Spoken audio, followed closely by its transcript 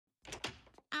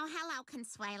hello,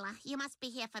 Consuela. You must be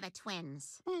here for the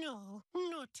twins. No,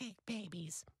 no take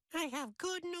babies. I have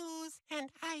good news and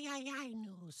I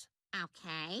news.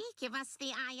 Okay, give us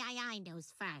the I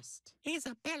news first.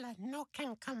 Isabella no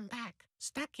can come back.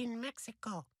 Stuck in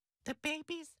Mexico. The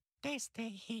babies, they stay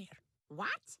here.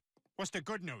 What? What's the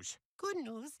good news? Good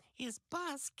news is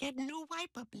Buzz get new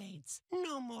wiper blades.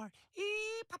 No more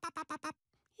ee-pop-pop-pop-pop,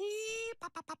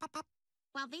 ee-pop-pop-pop-pop.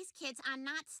 Well, these kids are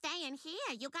not staying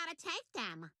here. You gotta take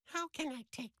them. How can I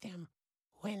take them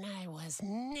when I was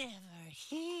never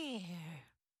here?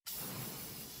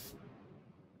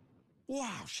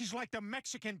 Wow, she's like the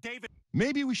Mexican David.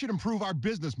 Maybe we should improve our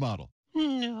business model.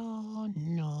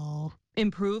 No.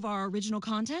 Improve our original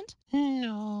content?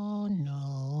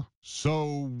 No.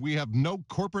 So we have no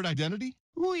corporate identity?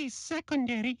 We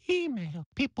secondary email.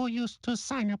 People used to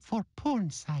sign up for porn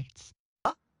sites.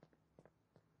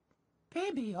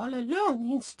 Baby all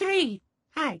alone in street.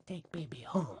 I take baby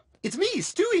home. It's me,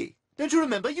 Stewie. Don't you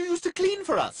remember? You used to clean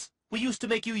for us. We used to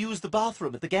make you use the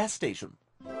bathroom at the gas station.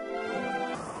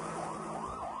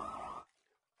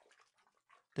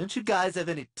 Don't you guys have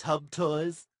any tub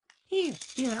toys? Here,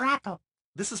 rattle.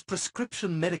 This is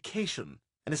prescription medication,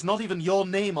 and it's not even your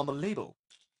name on the label.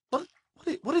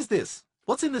 What is this?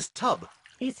 What's in this tub?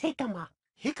 It's jicama.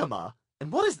 Jicama?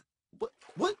 And what is...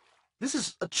 What? This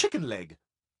is a chicken leg.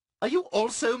 Are you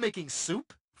also making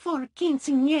soup? For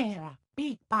quinceañera.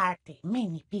 Big party.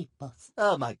 Many peoples.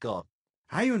 Oh my god.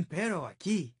 Hay un perro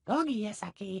aquí. Doggy es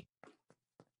aquí.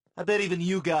 I bet even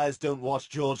you guys don't watch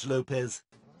George Lopez.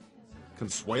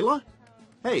 Consuela?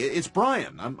 Hey, it's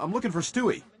Brian. I'm looking for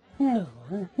Stewie.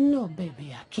 No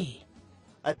baby aquí.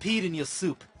 I peed in your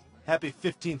soup. Happy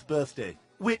 15th birthday.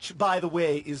 Which, by the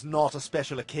way, is not a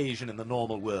special occasion in the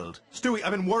normal world. Stewie,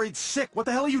 I've been worried sick. What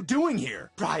the hell are you doing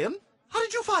here? Brian? How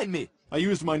did you find me? I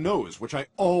used my nose, which I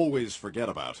always forget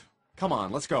about. Come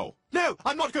on, let's go. No,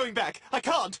 I'm not going back. I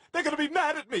can't. They're going to be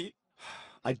mad at me.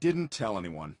 I didn't tell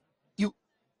anyone. You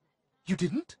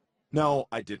didn't? No,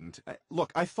 I didn't.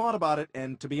 Look, I thought about it,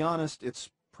 and to be honest, it's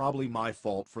probably my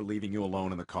fault for leaving you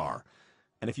alone in the car.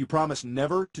 And if you promise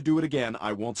never to do it again,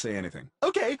 I won't say anything.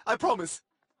 Okay, I promise.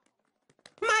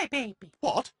 My baby.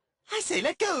 What? I say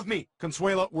let go of me.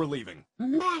 Consuela, we're leaving.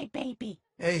 My baby.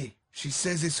 Hey, she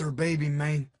says it's her baby,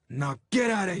 man. Now get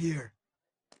out of here.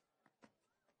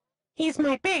 He's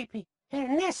my baby.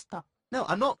 Ernesto. No,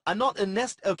 I'm not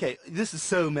Ernest. Okay, this is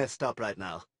so messed up right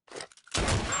now.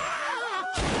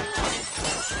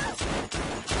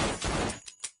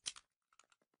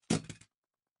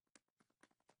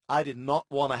 I did not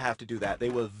want to have to do that. They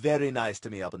were very nice to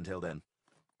me up until then.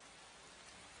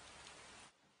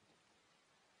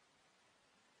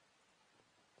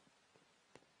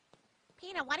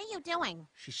 Peter, what are you doing?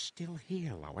 She's still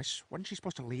here, Lois. Wasn't she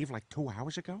supposed to leave like 2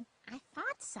 hours ago? I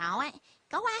thought so.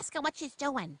 Go ask her what she's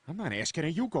doing. I'm not asking her.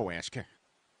 You go ask her.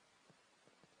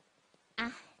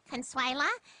 Consuela?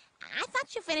 I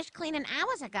thought you finished cleaning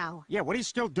hours ago. Yeah, what are you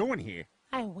still doing here?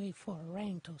 I wait for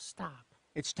rain to stop.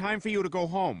 It's time for you to go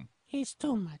home. It's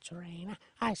too much rain.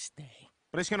 I stay.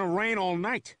 But it's gonna rain all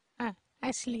night.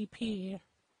 I sleep here.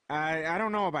 I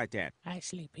don't know about that. I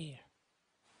sleep here.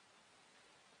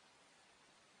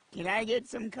 Can I get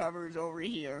some covers over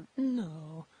here?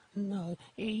 No.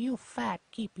 You fat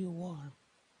keep you warm.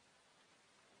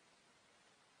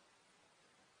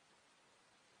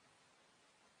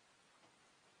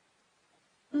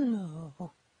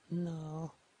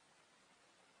 No.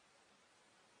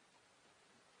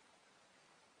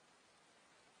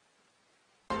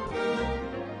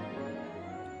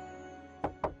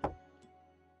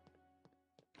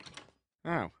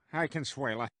 Oh, hi,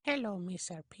 Consuela. Hello,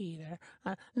 Mr. Peter.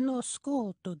 No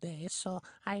school today, so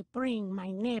I bring my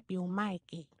nephew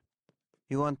Mikey.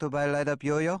 You want to buy light-up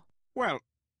yo-yo? Well,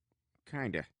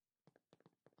 kinda.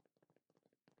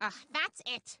 That's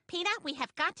it. Peter, we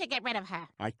have got to get rid of her.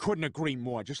 I couldn't agree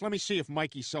more. Just let me see if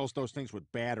Mikey sells those things with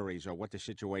batteries or what the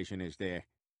situation is there.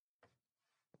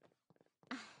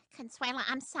 Consuela,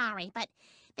 I'm sorry, but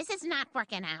this is not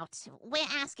working out. We're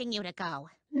asking you to go.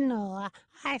 No,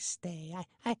 I stay.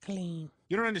 I clean.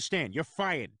 You don't understand. You're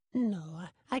fired. No,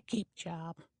 I keep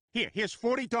job. Here's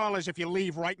 $40 if you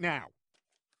leave right now.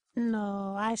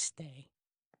 No, I stay.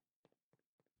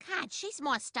 God, she's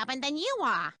more stubborn than you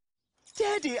are.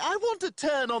 Daddy, I want to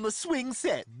turn on the swing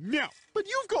set. No. But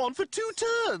you've gone for 2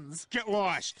 turns. Get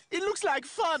lost. It looks like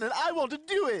fun, and I want to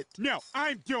do it. No,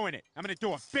 I'm doing it. I'm gonna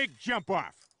do a big jump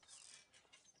off.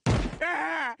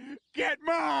 Ah! Get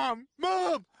Mom!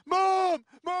 Mom!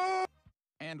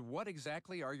 And what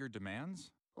exactly are your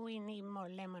demands? We need more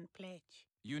lemon pledge.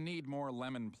 You need more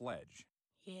lemon pledge.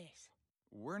 Yes.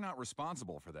 We're not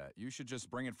responsible for that. You should just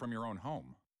bring it from your own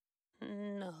home. Mm.